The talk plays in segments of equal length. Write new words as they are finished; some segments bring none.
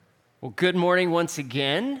Well, good morning once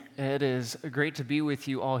again. It is great to be with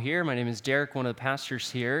you all here. My name is Derek, one of the pastors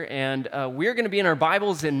here, and we're going to be in our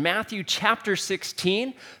Bibles in Matthew chapter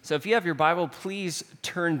 16. So if you have your Bible, please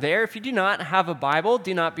turn there. If you do not have a Bible,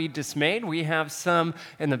 do not be dismayed. We have some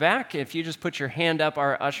in the back. If you just put your hand up,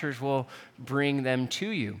 our ushers will bring them to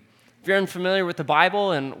you. If you're unfamiliar with the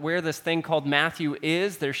Bible and where this thing called Matthew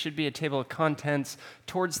is, there should be a table of contents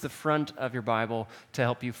towards the front of your Bible to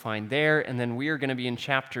help you find there. And then we are going to be in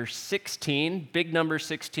chapter 16, big number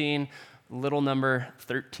 16, little number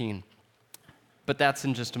 13. But that's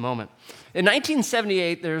in just a moment. In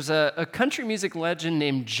 1978, there's a country music legend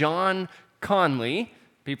named John Conlee.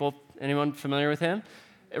 Anyone familiar with him?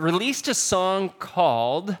 It released a song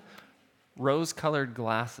called Rose-Colored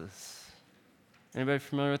Glasses. Anybody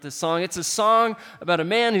familiar with this song? It's a song about a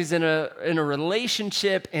man who's in a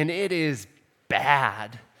relationship, and it is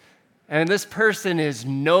bad. And this person is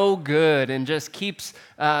no good and just keeps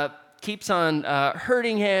on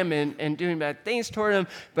hurting him and doing bad things toward him.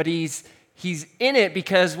 But he's in it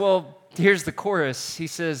because, well, here's the chorus. He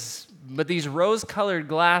says, "But these rose-colored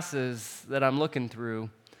glasses that I'm looking through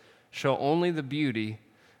show only the beauty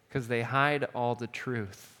because they hide all the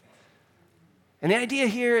truth." And the idea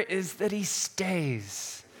here is that he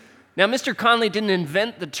stays. Now, Mr. Conlee didn't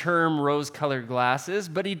invent the term rose-colored glasses,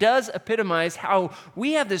 but he does epitomize how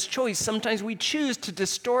we have this choice. Sometimes we choose to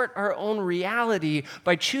distort our own reality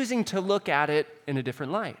by choosing to look at it in a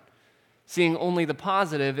different light, seeing only the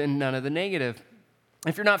positive and none of the negative.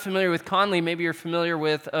 If you're not familiar with Conlee, maybe you're familiar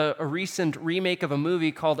with a recent remake of a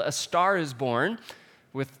movie called A Star is Born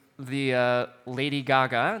with the Lady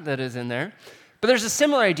Gaga that is in there. But there's a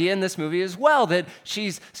similar idea in this movie as well, that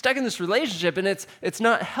she's stuck in this relationship and it's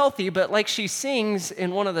not healthy, but like she sings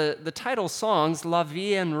in one of the title songs, La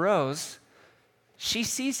Vie en Rose, she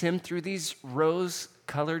sees him through these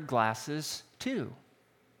rose-colored glasses too.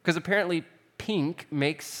 Because apparently pink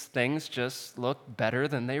makes things just look better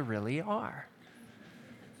than they really are.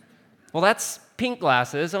 Well, that's pink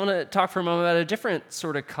glasses. I want to talk for a moment about a different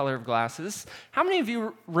sort of color of glasses. How many of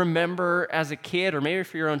you remember as a kid, or maybe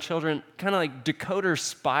for your own children, kind of like decoder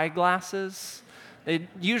spy glasses? They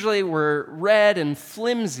usually were red and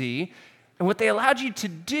flimsy, and what they allowed you to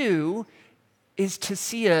do is to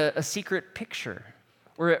see a secret picture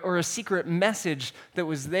or a secret message that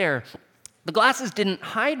was there. The glasses didn't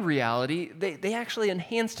hide reality. They actually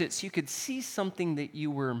enhanced it so you could see something that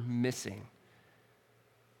you were missing.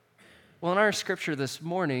 Well, in our scripture this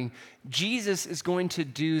morning, Jesus is going to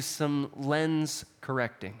do some lens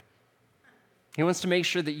correcting. He wants to make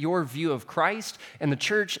sure that your view of Christ and the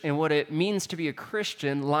church and what it means to be a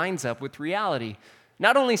Christian lines up with reality.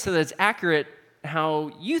 Not only so that it's accurate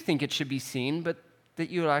how you think it should be seen, but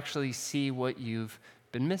that you'll actually see what you've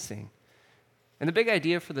been missing. And the big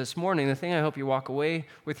idea for this morning, the thing I hope you walk away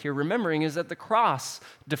with here remembering, is that the cross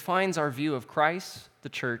defines our view of Christ, the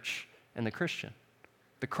church, and the Christian.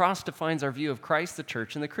 The cross defines our view of Christ, the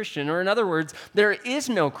church, and the Christian. Or in other words, there is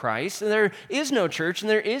no Christ, and there is no church,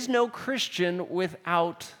 and there is no Christian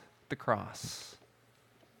without the cross.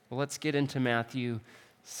 Well, let's get into Matthew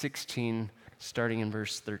 16, starting in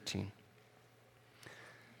verse 13.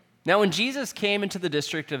 Now, when Jesus came into the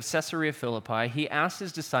district of Caesarea Philippi, he asked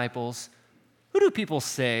his disciples, "Who do people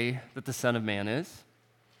say that the Son of Man is?"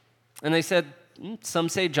 And they said, "Some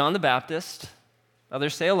say John the Baptist,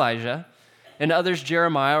 others say Elijah, and others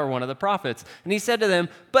Jeremiah or one of the prophets." And he said to them,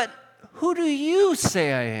 "But who do you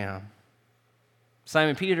say I am?"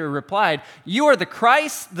 Simon Peter replied, "You are the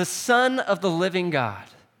Christ, the Son of the living God."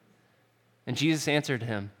 And Jesus answered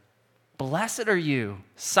him, "Blessed are you,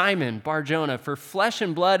 Simon Bar-Jonah, for flesh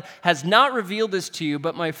and blood has not revealed this to you,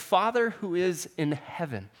 but my Father who is in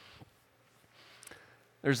heaven."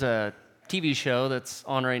 There's a TV show that's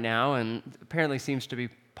on right now and apparently seems to be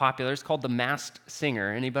popular. It's called The Masked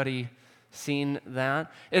Singer. Anybody seen that?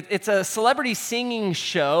 It's a celebrity singing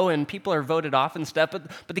show, and people are voted off and stuff, but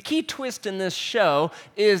the key twist in this show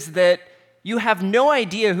is that you have no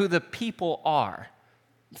idea who the people are.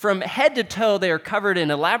 From head to toe, they are covered in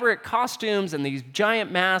elaborate costumes and these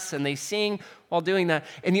giant masks, and they sing while doing that,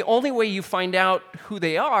 and the only way you find out who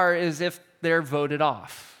they are is if they're voted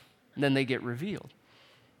off, and then they get revealed.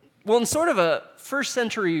 Well, in sort of a first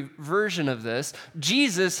century version of this,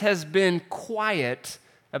 Jesus has been quiet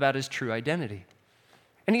about his true identity.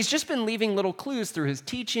 And he's just been leaving little clues through his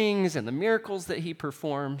teachings and the miracles that he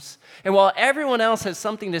performs. And while everyone else has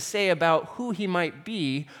something to say about who he might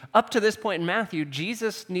be, up to this point in Matthew,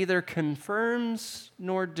 Jesus neither confirms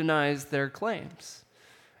nor denies their claims.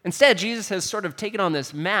 Instead, Jesus has sort of taken on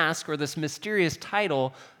this mask or this mysterious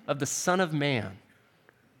title of the Son of Man.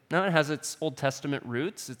 Now, it has its Old Testament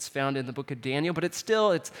roots. It's found in the book of Daniel, but it's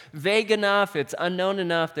vague enough, it's unknown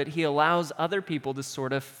enough that he allows other people to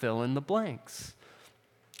sort of fill in the blanks.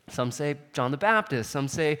 Some say John the Baptist, some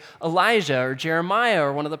say Elijah or Jeremiah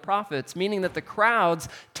or one of the prophets, meaning that the crowds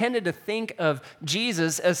tended to think of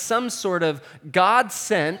Jesus as some sort of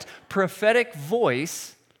God-sent prophetic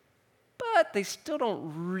voice, but they still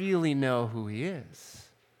don't really know who he is.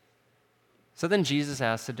 So then Jesus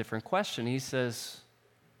asks a different question. He says,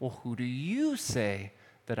 well, who do you say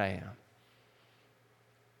that I am?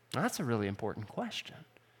 Now, that's a really important question.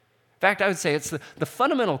 In fact, I would say it's the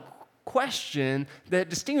fundamental question that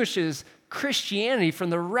distinguishes Christianity from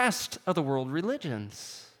the rest of the world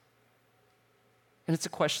religions. And it's a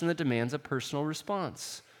question that demands a personal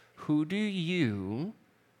response. Who do you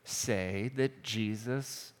say that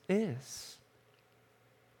Jesus is?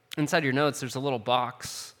 Inside your notes, there's a little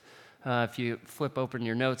box, if you flip open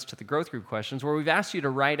your notes to the growth group questions, where we've asked you to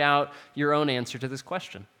write out your own answer to this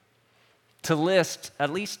question, to list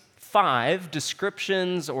at least 5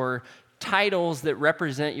 descriptions or titles that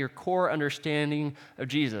represent your core understanding of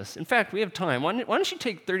Jesus. In fact, we have time. Why don't you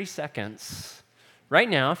take 30 seconds right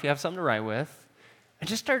now, if you have something to write with, and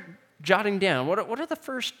just start jotting down. What are the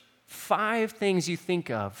first 5 things you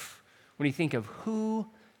think of when you think of who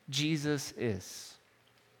Jesus is?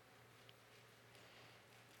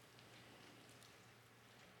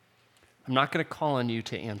 I'm not going to call on you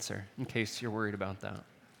to answer in case you're worried about that.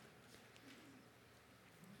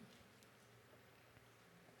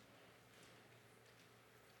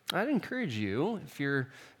 I'd encourage you, if you're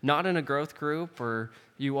not in a growth group or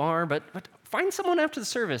you are, but find someone after the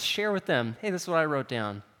service, share with them, hey, this is what I wrote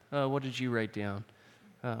down. What did you write down?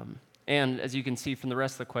 And as you can see from the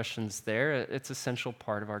rest of the questions there, it's an essential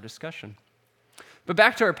part of our discussion. But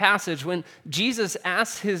back to our passage, when Jesus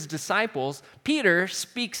asks his disciples, Peter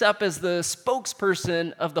speaks up as the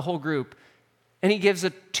spokesperson of the whole group, and he gives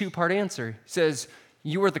a 2-part answer. He says,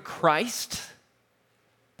 you are the Christ,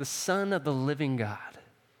 the Son of the living God.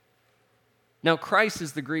 Now, Christ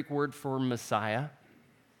is the Greek word for Messiah.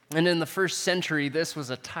 And in the first century, this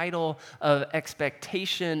was a title of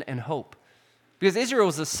expectation and hope. Because Israel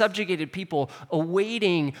was a subjugated people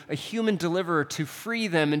awaiting a human deliverer to free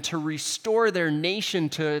them and to restore their nation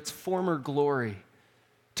to its former glory.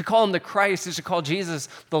 To call him the Christ is to call Jesus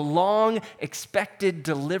the long-expected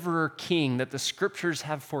deliverer king that the scriptures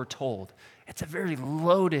have foretold. It's a very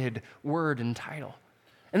loaded word and title.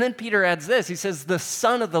 And then Peter adds this. He says, the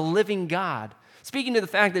Son of the living God, speaking to the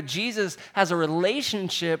fact that Jesus has a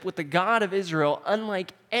relationship with the God of Israel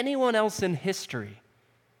unlike anyone else in history.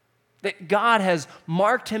 That God has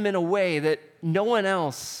marked him in a way that no one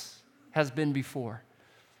else has been before.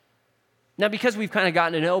 Now, because we've kind of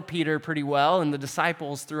gotten to know Peter pretty well and the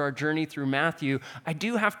disciples through our journey through Matthew, I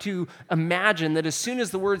do have to imagine that as soon as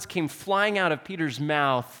the words came flying out of Peter's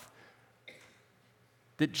mouth,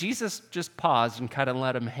 that Jesus just paused and kind of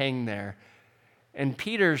let him hang there. And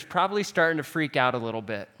Peter's probably starting to freak out a little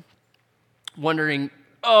bit, wondering,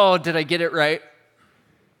 oh, did I get it right?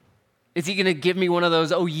 Is he going to give me one of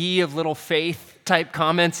those, oh, ye of little faith type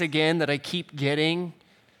comments again that I keep getting?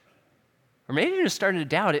 Or maybe you're just starting to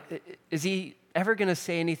doubt it. Is he ever going to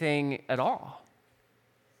say anything at all?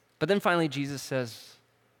 But then finally Jesus says,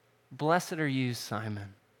 blessed are you,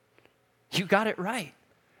 Simon. You got it right.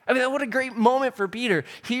 I mean, what a great moment for Peter.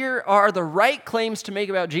 Here are the right claims to make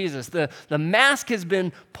about Jesus. The mask has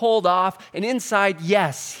been pulled off, and inside,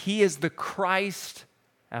 yes, he is the Christ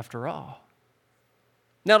after all.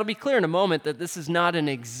 Now, it'll be clear in a moment that this is not an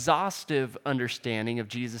exhaustive understanding of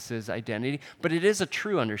Jesus' identity, but it is a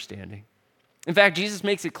true understanding. In fact, Jesus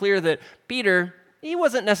makes it clear that Peter, he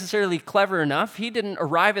wasn't necessarily clever enough. He didn't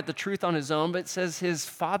arrive at the truth on his own, but it says his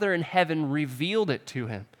Father in heaven revealed it to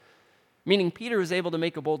him. Meaning Peter was able to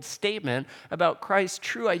make a bold statement about Christ's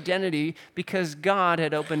true identity because God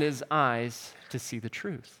had opened his eyes to see the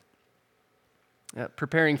truth.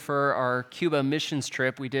 Preparing for our Cuba missions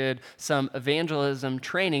trip, we did some evangelism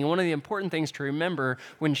training. One of the important things to remember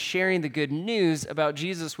when sharing the good news about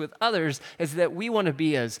Jesus with others is that we want to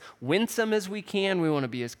be as winsome as we can. We want to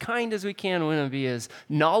be as kind as we can. We want to be as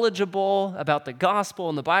knowledgeable about the gospel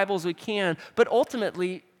and the Bible as we can. But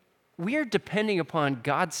ultimately, we are depending upon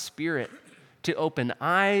God's Spirit to open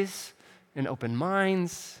eyes and open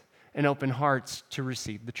minds and open hearts to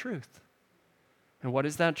receive the truth. And what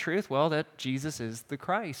is that truth? Well, that Jesus is the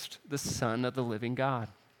Christ, the Son of the living God.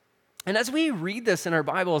 And as we read this in our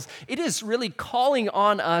Bibles, it is really calling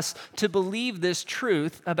on us to believe this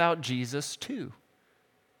truth about Jesus too.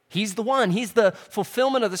 He's the one. He's the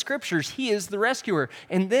fulfillment of the scriptures. He is the rescuer.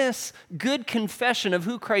 And this good confession of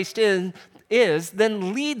who Christ is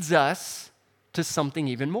then leads us to something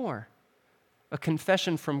even more, a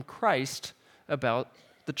confession from Christ about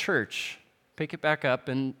the church. Pick it back up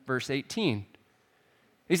in verse 18.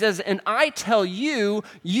 He says, "And I tell you,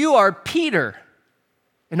 you are Peter,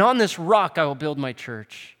 and on this rock I will build my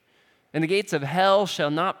church. And the gates of hell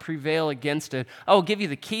shall not prevail against it. I will give you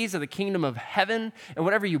the keys of the kingdom of heaven, and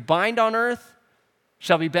whatever you bind on earth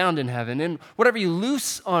shall be bound in heaven, and whatever you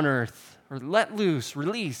loose on earth, or let loose,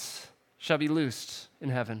 release, shall be loosed in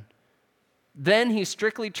heaven." Then he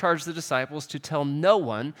strictly charged the disciples to tell no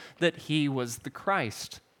one that he was the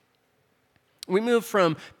Christ. We move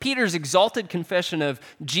from Peter's exalted confession of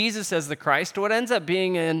Jesus as the Christ to what ends up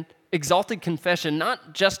being an exalted confession,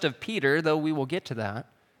 not just of Peter, though we will get to that,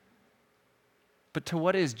 but to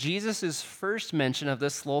what is Jesus' first mention of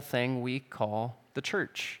this little thing we call the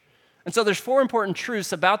church. And so there's 4 important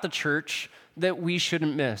truths about the church that we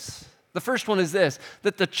shouldn't miss. The first one is this,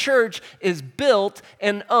 that the church is built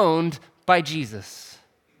and owned by Jesus.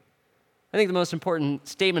 I think the most important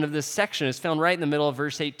statement of this section is found right in the middle of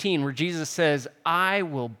verse 18, where Jesus says, "I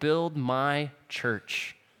will build my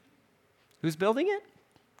church." Who's building it?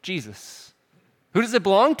 Jesus. Who does it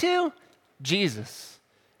belong to? Jesus.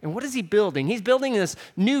 And what is he building? He's building this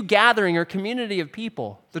new gathering or community of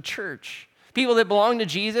people, the church. People that belong to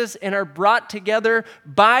Jesus and are brought together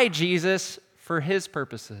by Jesus for his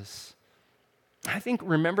purposes. I think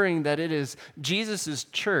remembering that it is Jesus'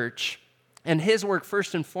 church and his work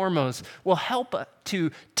first and foremost will help to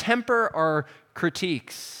temper our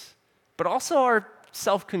critiques, but also our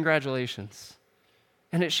self-congratulations.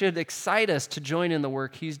 And it should excite us to join in the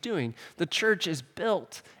work he's doing. The church is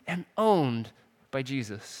built and owned by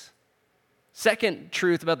Jesus. Second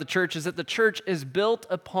truth about the church is that the church is built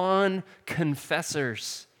upon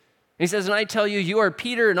confessors. And he says, "And I tell you, you are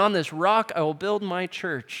Peter, and on this rock I will build my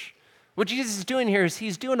church." What Jesus is doing here is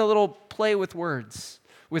he's doing a little play with words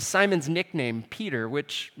with Simon's nickname, Peter,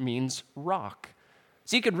 which means rock.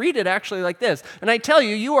 So you could read it actually like this, "And I tell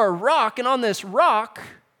you, you are a rock, and on this rock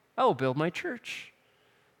I will build my church."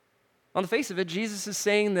 On the face of it, Jesus is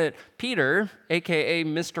saying that Peter, aka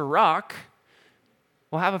Mr. Rock,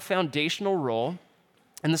 will have a foundational role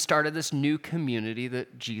in the start of this new community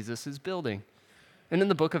that Jesus is building. And in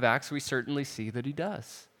the book of Acts, we certainly see that he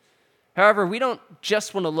does. However, we don't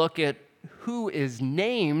just want to look at who is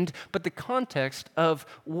named, but the context of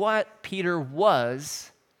what Peter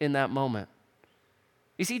was in that moment.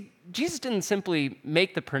 You see, Jesus didn't simply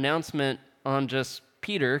make the pronouncement on just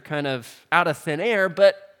Peter kind of out of thin air,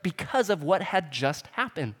 but because of what had just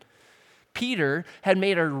happened. Peter had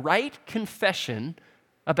made a right confession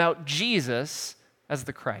about Jesus as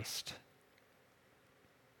the Christ.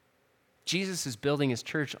 Jesus is building his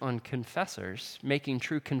church on confessors, making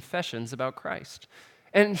true confessions about Christ.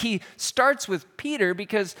 And he starts with Peter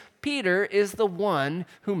because Peter is the one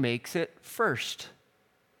who makes it first.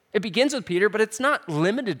 It begins with Peter, but it's not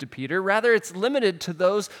limited to Peter. Rather, it's limited to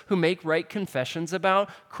those who make right confessions about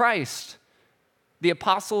Christ. The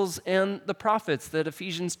apostles and the prophets that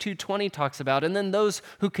Ephesians 2:20 talks about, and then those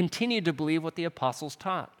who continue to believe what the apostles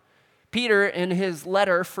taught. Peter, in his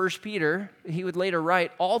letter, 1 Peter, he would later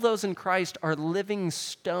write, "All those in Christ are living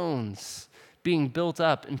stones being built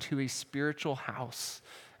up into a spiritual house,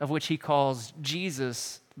 of which he calls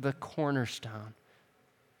Jesus the cornerstone."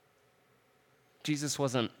 Jesus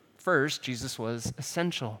wasn't first, Jesus was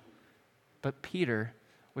essential, but Peter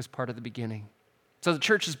was part of the beginning. So the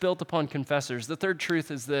church is built upon confessors. The third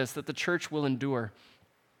truth is this, that the church will endure.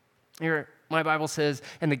 Here, my Bible says,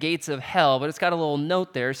 "and the gates of hell," but it's got a little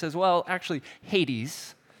note there. It says, well, actually,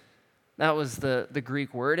 Hades. That was the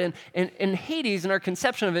Greek word. And Hades, in our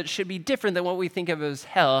conception of it, should be different than what we think of as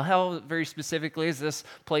hell. Hell, very specifically, is this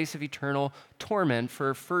place of eternal torment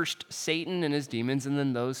for first Satan and his demons, and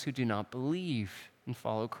then those who do not believe and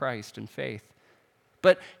follow Christ in faith.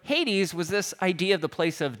 But Hades was this idea of the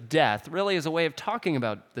place of death, really as a way of talking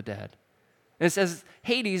about the dead. And it says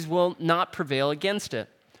Hades will not prevail against it.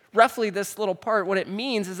 Roughly, this little part, what it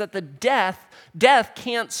means is that the death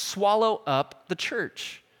can't swallow up the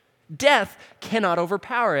church. Death cannot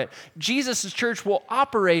overpower it. Jesus' church will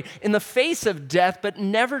operate in the face of death, but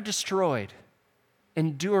never destroyed,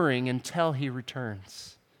 enduring until he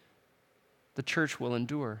returns. The church will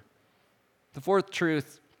endure. The fourth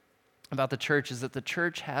truth about the church is that the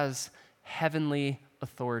church has heavenly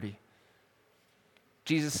authority.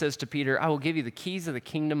 Jesus says to Peter, "I will give you the keys of the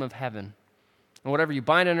kingdom of heaven. And whatever you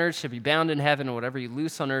bind on earth shall be bound in heaven, and whatever you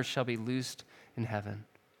loose on earth shall be loosed in heaven."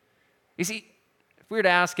 You see, if we were to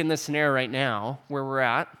ask in this scenario right now, where we're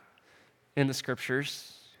at in the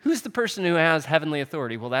scriptures, who's the person who has heavenly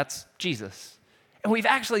authority? Well, that's Jesus. And we've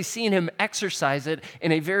actually seen him exercise it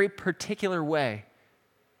in a very particular way.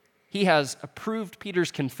 He has approved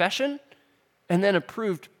Peter's confession and then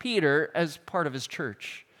approved Peter as part of his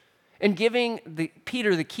church. In giving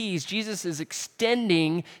Peter the keys, Jesus is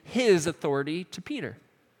extending his authority to Peter.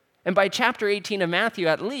 And by chapter 18 of Matthew,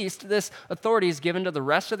 at least, this authority is given to the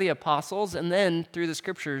rest of the apostles and then through the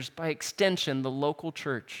scriptures, by extension, the local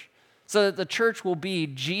church. So that the church will be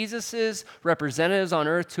Jesus' representatives on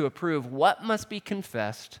earth to approve what must be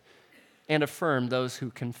confessed and affirm those who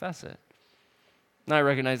confess it. Now I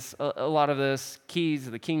recognize a lot of this, keys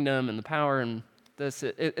of the kingdom and the power and this,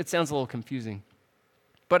 it sounds a little confusing.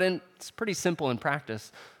 But it's pretty simple in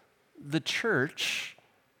practice. The church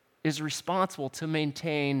is responsible to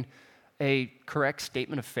maintain a correct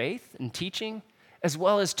statement of faith and teaching, as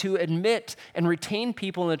well as to admit and retain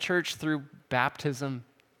people in the church through baptism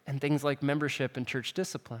and things like membership and church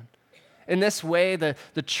discipline. In this way, the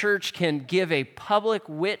church can give a public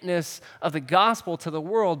witness of the gospel to the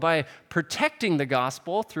world by protecting the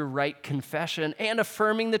gospel through right confession and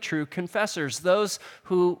affirming the true confessors, those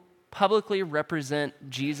who publicly represent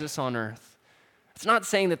Jesus on earth. It's not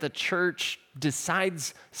saying that the church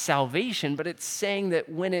decides salvation, but it's saying that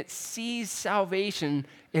when it sees salvation,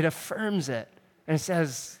 it affirms it and it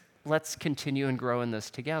says, let's continue and grow in this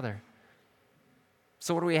together.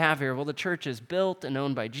 So what do we have here? Well, the church is built and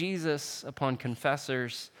owned by Jesus upon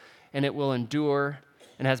confessors, and it will endure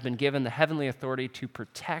and has been given the heavenly authority to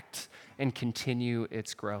protect and continue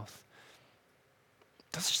its growth.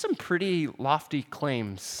 Those are some pretty lofty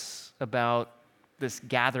claims about this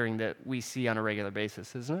gathering that we see on a regular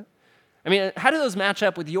basis, isn't it? I mean, how do those match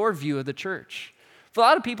up with your view of the church? For a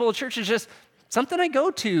lot of people, the church is just something I go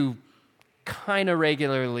to kind of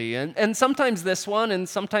regularly, and sometimes this one, and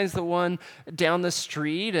sometimes the one down the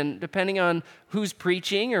street, and depending on who's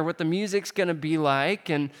preaching or what the music's going to be like,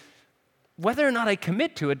 and whether or not I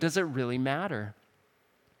commit to it, does it really matter?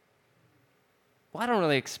 Well, I don't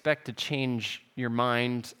really expect to change your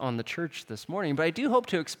mind on the church this morning, but I do hope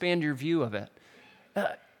to expand your view of it.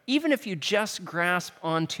 Even if you just grasp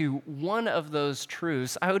onto one of those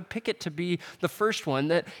truths, I would pick it to be the first one,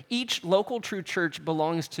 that each local true church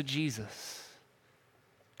belongs to Jesus.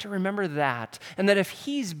 To remember that, and that if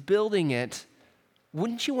he's building it,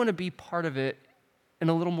 wouldn't you want to be part of it in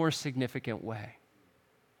a little more significant way?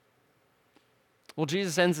 Well,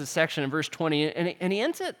 Jesus ends this section in verse 20, and he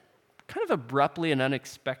ends it kind of abruptly and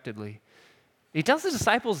unexpectedly. He tells the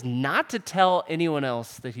disciples not to tell anyone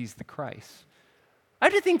else that he's the Christ. I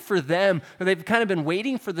have to think for them, they've kind of been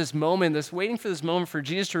waiting for this moment for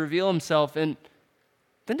Jesus to reveal himself, and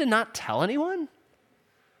then to not tell anyone?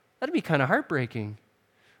 That'd be kind of heartbreaking.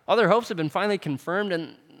 All their hopes have been finally confirmed,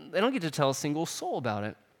 and they don't get to tell a single soul about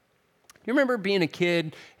it. You remember being a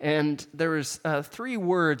kid, and there was 3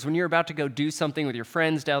 words when you were about to go do something with your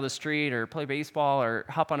friends down the street, or play baseball, or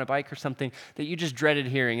hop on a bike or something, that you just dreaded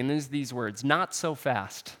hearing, and there's these words: not so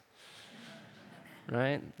fast.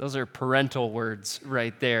 Right? Those are parental words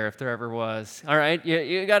right there, if there ever was. All right,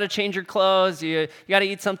 you got to change your clothes. You got to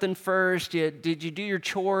eat something first. Did you do your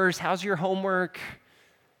chores? How's your homework?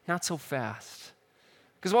 Not so fast.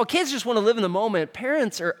 Because while kids just want to live in the moment,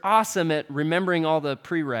 parents are awesome at remembering all the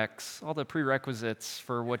prerequisites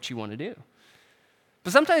for what you want to do.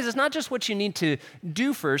 But sometimes it's not just what you need to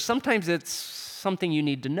do first. Sometimes it's something you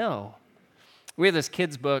need to know. We have this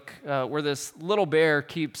kids' book where this little bear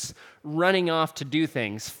keeps running off to do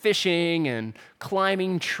things, fishing and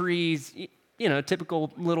climbing trees,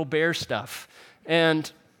 typical little bear stuff. And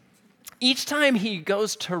each time he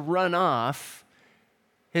goes to run off,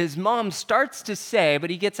 his mom starts to say, but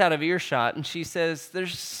he gets out of earshot, and she says,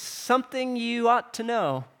 "There's something you ought to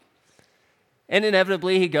know." And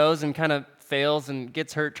inevitably he goes and kind of fails and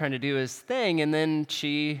gets hurt trying to do his thing, and then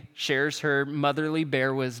she shares her motherly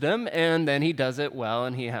bear wisdom, and then he does it well,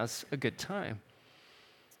 and he has a good time.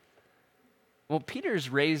 Well, Peter's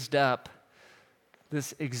raised up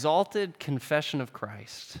this exalted confession of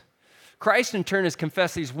Christ. Christ, in turn, has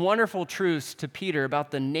confessed these wonderful truths to Peter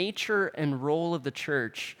about the nature and role of the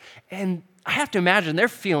church, and I have to imagine they're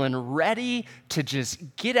feeling ready to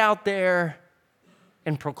just get out there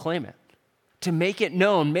and proclaim it, to make it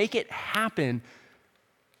known, make it happen.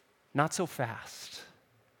 Not so fast.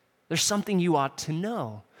 There's something you ought to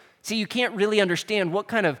know. See, you can't really understand what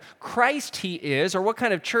kind of Christ he is or what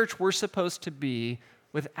kind of church we're supposed to be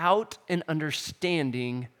without an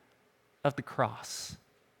understanding of the cross,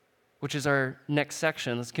 which is our next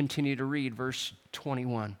section. Let's continue to read verse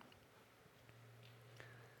 21.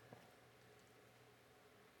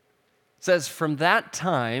 It says, "From that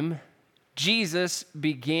time, Jesus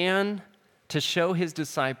began to show his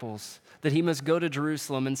disciples that he must go to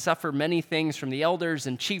Jerusalem and suffer many things from the elders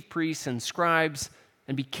and chief priests and scribes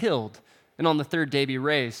and be killed, and on the 3rd day be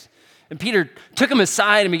raised." And Peter took him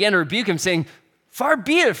aside and began to rebuke him, saying, "Far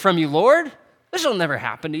be it from you, Lord. This shall never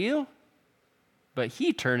happen to you." But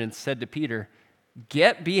he turned and said to Peter,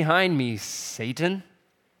 "Get behind me, Satan.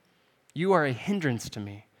 You are a hindrance to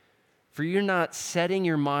me, for you're not setting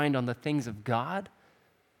your mind on the things of God,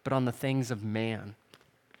 but on the things of man."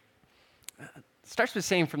 It starts with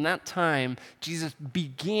saying from that time, Jesus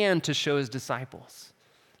began to show his disciples.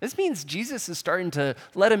 This means Jesus is starting to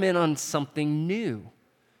let them in on something new.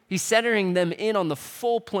 He's centering them in on the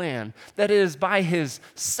full plan. That is, by his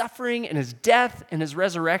suffering and his death and his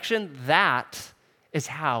resurrection, that is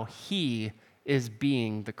how he is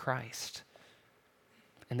being the Christ.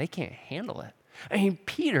 And they can't handle it. I mean,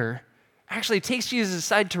 Peter actually takes Jesus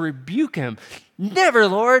aside to rebuke him. "Never,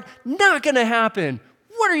 Lord, not going to happen.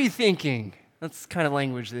 What are you thinking?" That's the kind of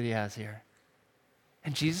language that he has here.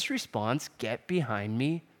 And Jesus responds, "Get behind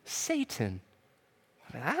me, Satan."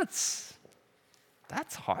 That's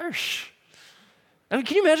harsh. I mean,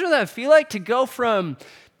 can you imagine what that would feel like to go from,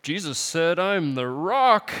 Jesus said, "I'm the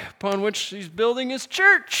rock upon which he's building his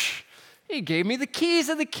church. He gave me the keys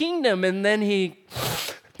of the kingdom," and then he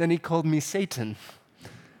called me Satan.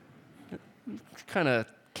 It kind of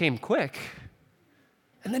came quick.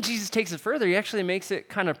 And then Jesus takes it further. He actually makes it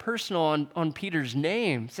kind of personal on Peter's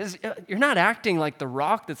name. He says, "You're not acting like the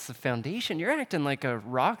rock that's the foundation. You're acting like a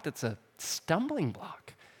rock that's a stumbling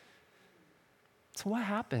block." So what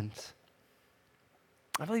happened?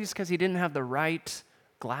 I believe it's because he didn't have the right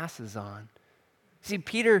glasses on. See,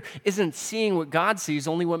 Peter isn't seeing what God sees,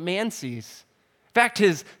 only what man sees. In fact,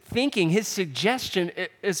 his thinking, his suggestion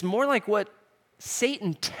is more like what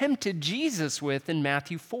Satan tempted Jesus with in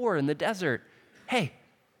Matthew 4 in the desert. Hey,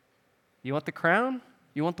 you want the crown?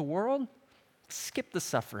 You want the world? Skip the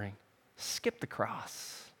suffering. Skip the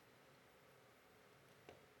cross.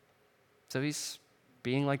 So he's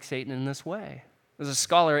being like Satan in this way. There's a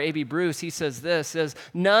scholar, A.B. Bruce, he says this, says,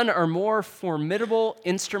 "None are more formidable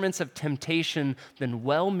instruments of temptation than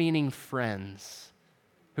well-meaning friends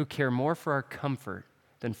who care more for our comfort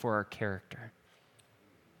than for our character."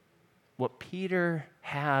 What Peter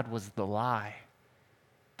had was the lie.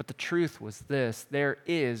 But the truth was this: there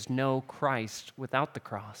is no Christ without the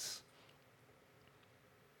cross.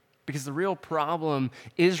 Because the real problem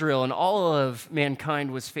Israel and all of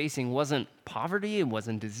mankind was facing wasn't poverty, it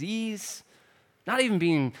wasn't disease, not even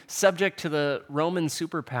being subject to the Roman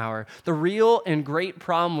superpower. The real and great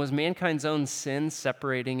problem was mankind's own sin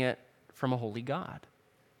separating it from a holy God.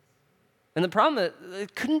 And the problem that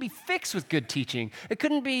it couldn't be fixed with good teaching. It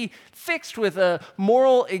couldn't be fixed with a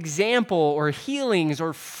moral example or healings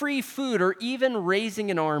or free food or even raising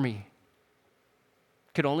an army.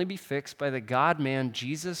 It could only be fixed by the God-man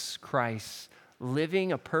Jesus Christ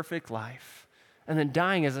living a perfect life and then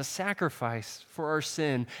dying as a sacrifice for our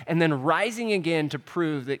sin and then rising again to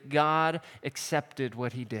prove that God accepted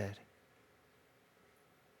what he did.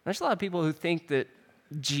 There's a lot of people who think that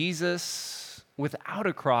Jesus without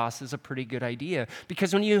a cross is a pretty good idea.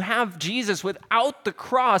 Because when you have Jesus without the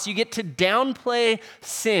cross, you get to downplay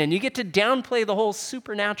sin. You get to downplay the whole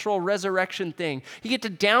supernatural resurrection thing. You get to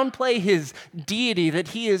downplay his deity, that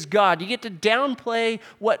he is God. You get to downplay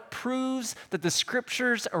what proves that the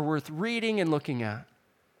scriptures are worth reading and looking at.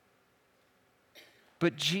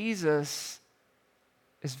 But Jesus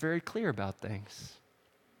is very clear about things.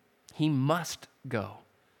 He must go.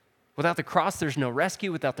 Without the cross, there's no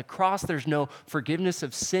rescue. Without the cross, there's no forgiveness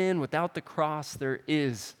of sin. Without the cross, there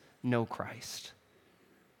is no Christ.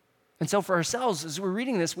 And so for ourselves, as we're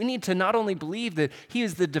reading this, we need to not only believe that he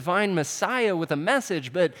is the divine Messiah with a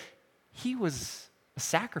message, but he was a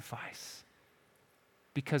sacrifice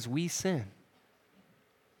because we sin.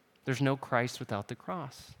 There's no Christ without the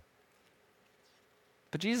cross.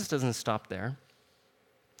 But Jesus doesn't stop there.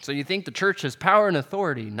 So you think the church has power and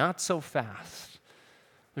authority? Not so fast.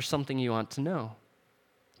 There's something you want to know.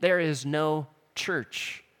 There is no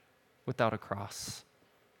church without a cross.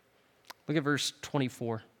 Look at verse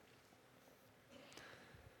 24.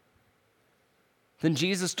 Then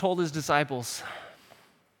Jesus told his disciples,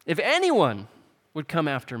 "If anyone would come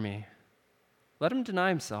after me, let him deny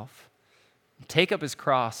himself, take up his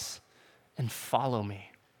cross, and follow me."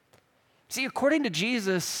 See, according to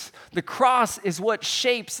Jesus, the cross is what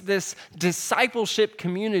shapes this discipleship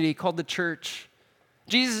community called the church.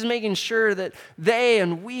 Jesus is making sure that they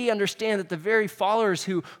and we understand that the very followers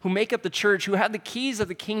who make up the church, who have the keys of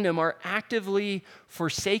the kingdom, are actively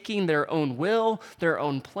forsaking their own will, their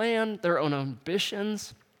own plan, their own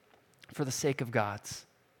ambitions for the sake of God's.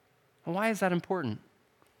 And why is that important?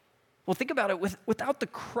 Well, think about it. Without the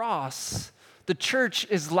cross, the church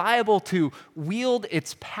is liable to wield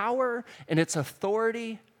its power and its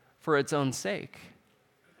authority for its own sake.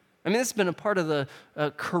 I mean, this has been a part of the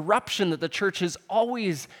corruption that the church has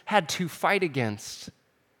always had to fight against.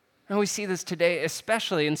 And we see this today,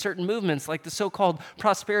 especially in certain movements like the so-called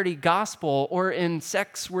prosperity gospel, or in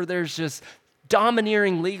sects where there's just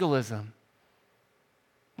domineering legalism.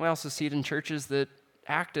 We also see it in churches that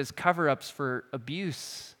act as cover-ups for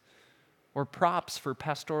abuse or props for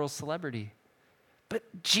pastoral celebrity.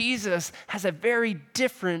 But Jesus has a very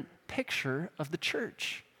different picture of the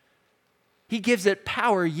church. He gives it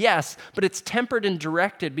power, yes, but it's tempered and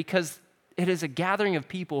directed because it is a gathering of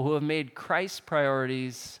people who have made Christ's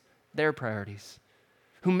priorities their priorities,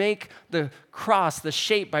 who make the cross the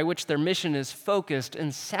shape by which their mission is focused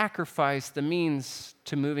and sacrifice the means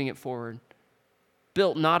to moving it forward,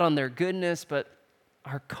 built not on their goodness, but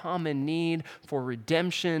our common need for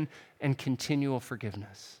redemption and continual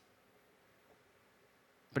forgiveness.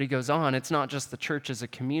 But he goes on, it's not just the church as a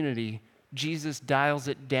community. Jesus dials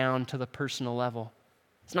it down to the personal level.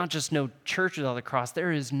 It's not just no church without a cross.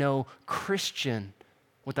 There is no Christian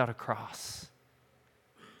without a cross.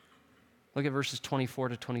 Look at verses 24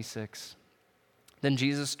 to 26. Then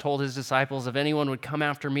Jesus told his disciples, if anyone would come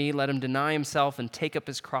after me, let him deny himself and take up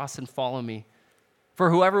his cross and follow me. For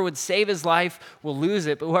whoever would save his life will lose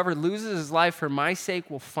it, but whoever loses his life for my sake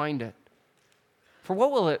will find it. For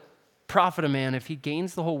what will it profit a man if he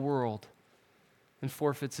gains the whole world and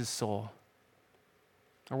forfeits his soul?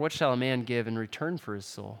 Or what shall a man give in return for his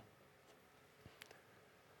soul?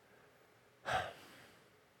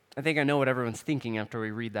 I think I know what everyone's thinking after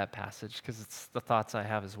we read that passage, because it's the thoughts I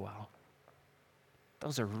have as well.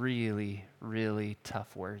 Those are really, really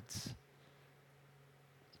tough words.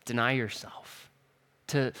 Deny yourself.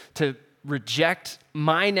 To reject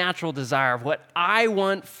my natural desire of what I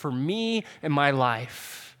want for me and my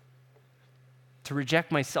life. To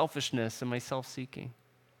reject my selfishness and my self-seeking.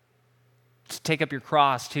 To take up your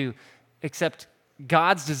cross, to accept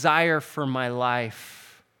God's desire for my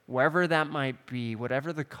life, wherever that might be,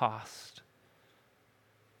 whatever the cost.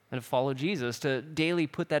 And to follow Jesus, to daily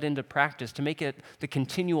put that into practice, to make it the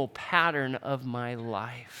continual pattern of my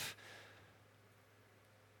life.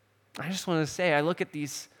 I just want to say, I look at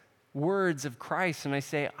these words of Christ and I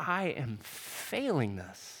say, I am failing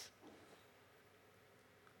this.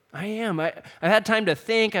 I am. I've had time to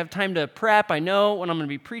think. I have time to prep. I know when I'm going to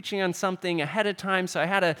be preaching on something ahead of time. So I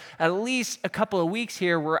had at least a couple of weeks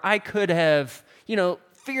here where I could have,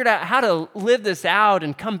 figured out how to live this out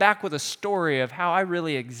and come back with a story of how I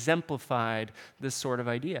really exemplified this sort of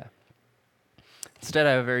idea. Instead,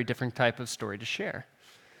 I have a very different type of story to share.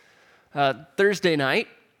 Thursday night,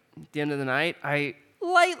 at the end of the night, I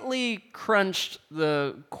lightly crunched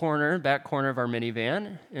the back corner of our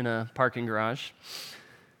minivan in a parking garage.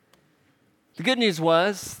 The good news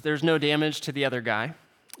was there's no damage to the other guy.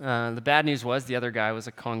 The bad news was the other guy was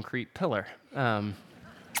a concrete pillar.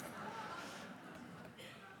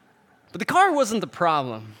 But the car wasn't the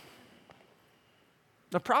problem.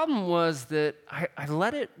 The problem was that I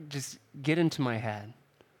let it just get into my head.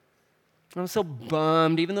 I was so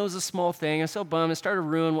bummed, even though it was a small thing, I was so bummed. It started to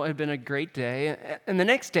ruin what had been a great day. And the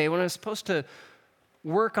next day, when I was supposed to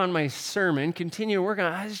work on my sermon, continue to work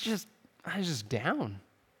on it, I was just down.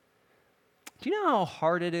 Do you know how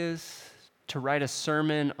hard it is to write a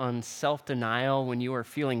sermon on self-denial when you are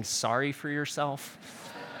feeling sorry for yourself?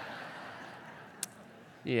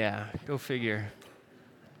 Yeah, go figure.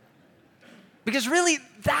 Because really,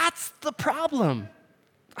 that's the problem.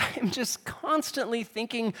 I'm just constantly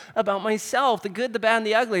thinking about myself, the good, the bad, and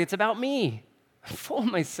the ugly. It's about me. I'm full of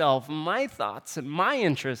myself, and my thoughts, and my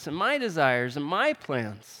interests, and my desires, and my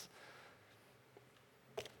plans.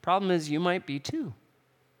 Problem is, you might be too.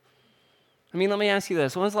 I mean, let me ask you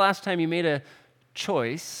this. When was the last time you made a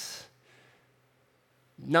choice,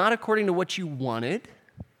 not according to what you wanted,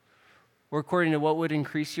 or according to what would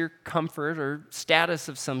increase your comfort or status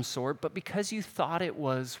of some sort, but because you thought it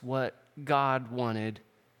was what God wanted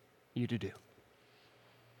you to do?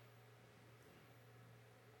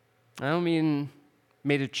 I don't mean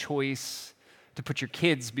made a choice to put your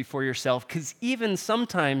kids before yourself, because even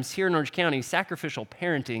sometimes here in Orange County, sacrificial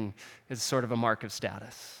parenting is sort of a mark of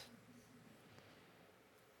status.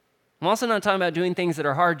 I'm also not talking about doing things that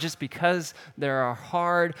are hard just because they are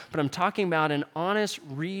hard, but I'm talking about an honest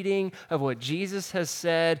reading of what Jesus has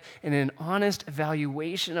said and an honest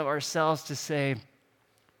evaluation of ourselves to say,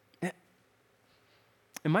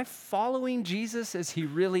 am I following Jesus as he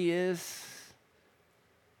really is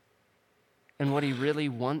and what he really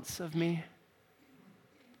wants of me?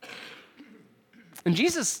 And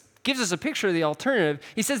Jesus gives us a picture of the alternative.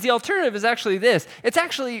 He says the alternative is actually this. It's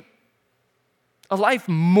actually a life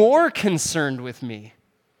more concerned with me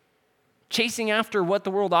chasing after what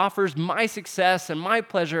the world offers, my success and my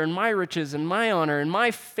pleasure and my riches and my honor and my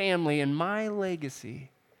family and my legacy.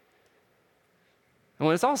 And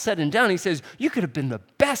when it's all said and done, he says, you could have been the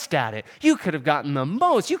best at it. You could have gotten the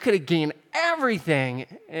most. You could have gained everything,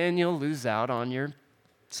 and you'll lose out on your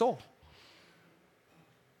soul.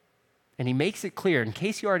 And he makes it clear, in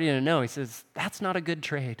case you already didn't know, he says, that's not a good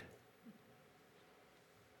trade.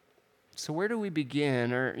 So where do we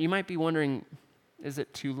begin? Or you might be wondering, is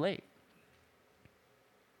it too late?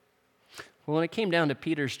 Well, when it came down to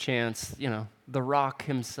Peter's chance, the rock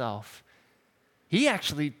himself, he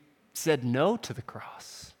actually said no to the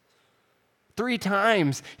cross. 3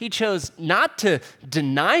 times he chose not to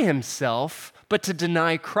deny himself, but to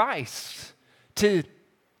deny Christ, to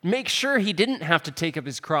make sure he didn't have to take up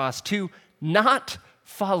his cross, to not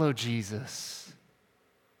follow Jesus.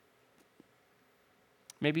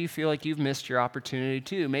 Maybe you feel like you've missed your opportunity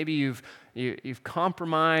too. Maybe you've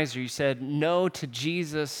compromised, or you said no to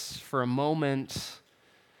Jesus for a moment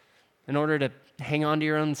in order to hang on to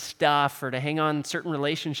your own stuff, or to hang on certain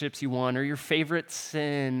relationships you want, or your favorite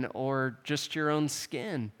sin, or just your own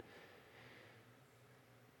skin.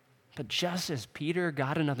 But just as Peter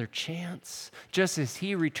got another chance, just as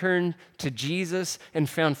he returned to Jesus and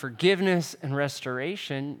found forgiveness and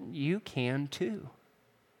restoration, you can too.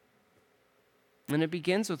 And it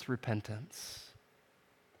begins with repentance.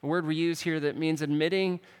 A word we use here that means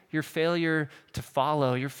admitting your failure to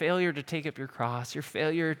follow, your failure to take up your cross, your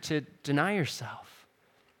failure to deny yourself.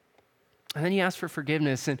 And then you ask for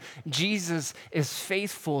forgiveness, and Jesus is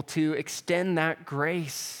faithful to extend that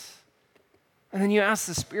grace. And then you ask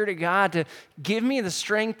the Spirit of God to give me the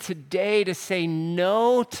strength today to say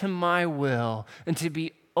no to my will and to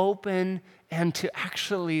be open and to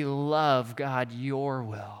actually love, God, your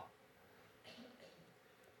will.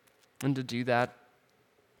 And to do that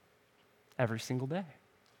every single day.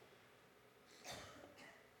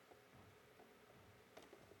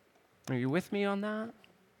 Are you with me on that?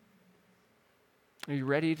 Are you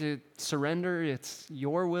ready to surrender? It's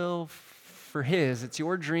your will for His. It's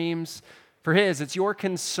your dreams for His. It's your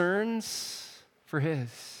concerns for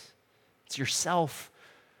His. It's yourself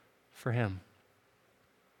for Him.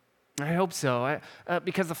 I hope so,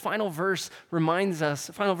 because the final verses remind us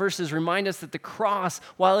that the cross,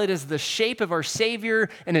 while it is the shape of our Savior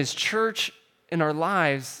and His church in our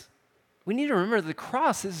lives, we need to remember the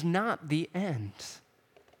cross is not the end.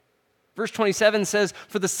 Verse 27 says,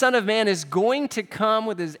 "For the Son of Man is going to come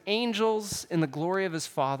with His angels in the glory of His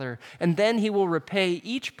Father, and then He will repay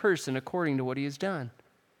each person according to what he has done."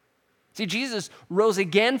 See, Jesus rose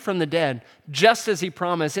again from the dead, just as He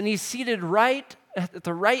promised, and He's seated right at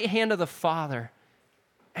the right hand of the Father,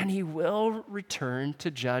 and He will return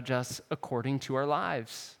to judge us according to our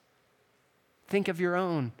lives. Think of your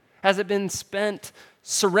own. Has it been spent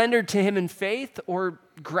surrendered to Him in faith, or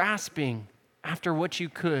grasping after what you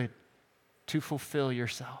could to fulfill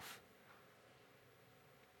yourself?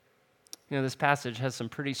 This passage has some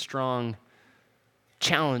pretty strong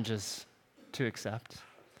challenges to accept,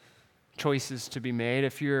 choices to be made.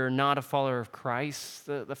 If you're not a follower of Christ,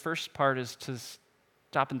 the first part is to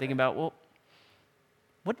stop and think about, well,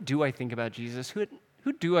 what do I think about Jesus?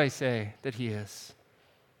 Who do I say that He is?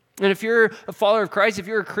 And if you're a follower of Christ, if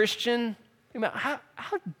you're a Christian, think about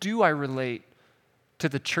how do I relate to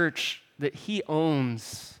the church that He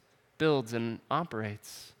owns, builds, and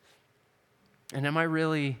operates? And am I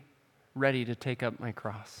really ready to take up my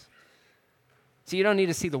cross? See, you don't need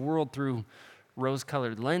to see the world through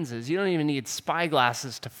rose-colored lenses. You don't even need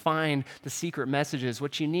spyglasses to find the secret messages.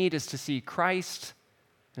 What you need is to see Christ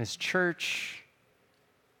and His church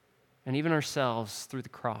and even ourselves through the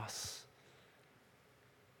cross.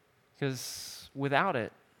 Because without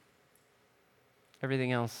it,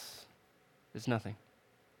 everything else is nothing.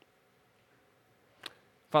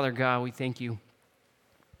 Father God, we thank You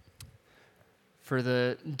for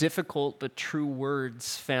the difficult but true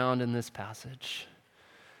words found in this passage.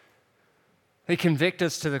 They convict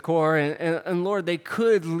us to the core, and Lord, they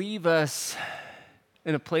could leave us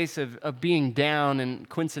in a place of being down and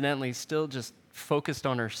coincidentally still just focused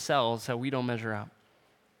on ourselves, how we don't measure up.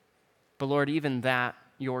 But Lord, even that,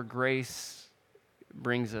 Your grace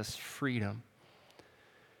brings us freedom.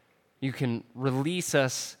 You can release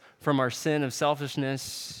us from our sin of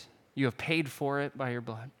selfishness. You have paid for it by Your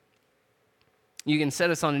blood. You can set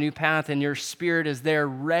us on a new path, and Your Spirit is there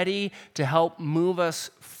ready to help move us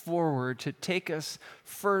forward, to take us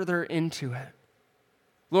further into it.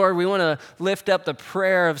 Lord, we want to lift up the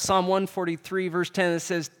prayer of Psalm 143, verse 10, that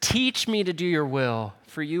says, "Teach me to do Your will,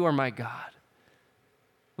 for You are my God.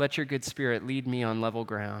 Let Your good Spirit lead me on level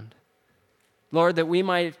ground." Lord, that we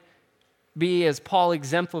might be as Paul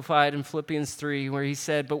exemplified in Philippians 3, where he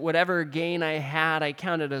said, "But whatever gain I had, I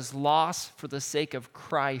counted as loss for the sake of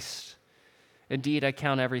Christ. Indeed, I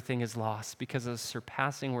count everything as loss because of the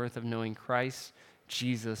surpassing worth of knowing Christ,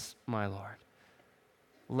 Jesus, my Lord."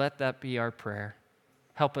 Let that be our prayer.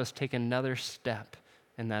 Help us take another step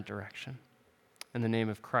in that direction. In the name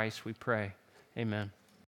of Christ we pray. Amen.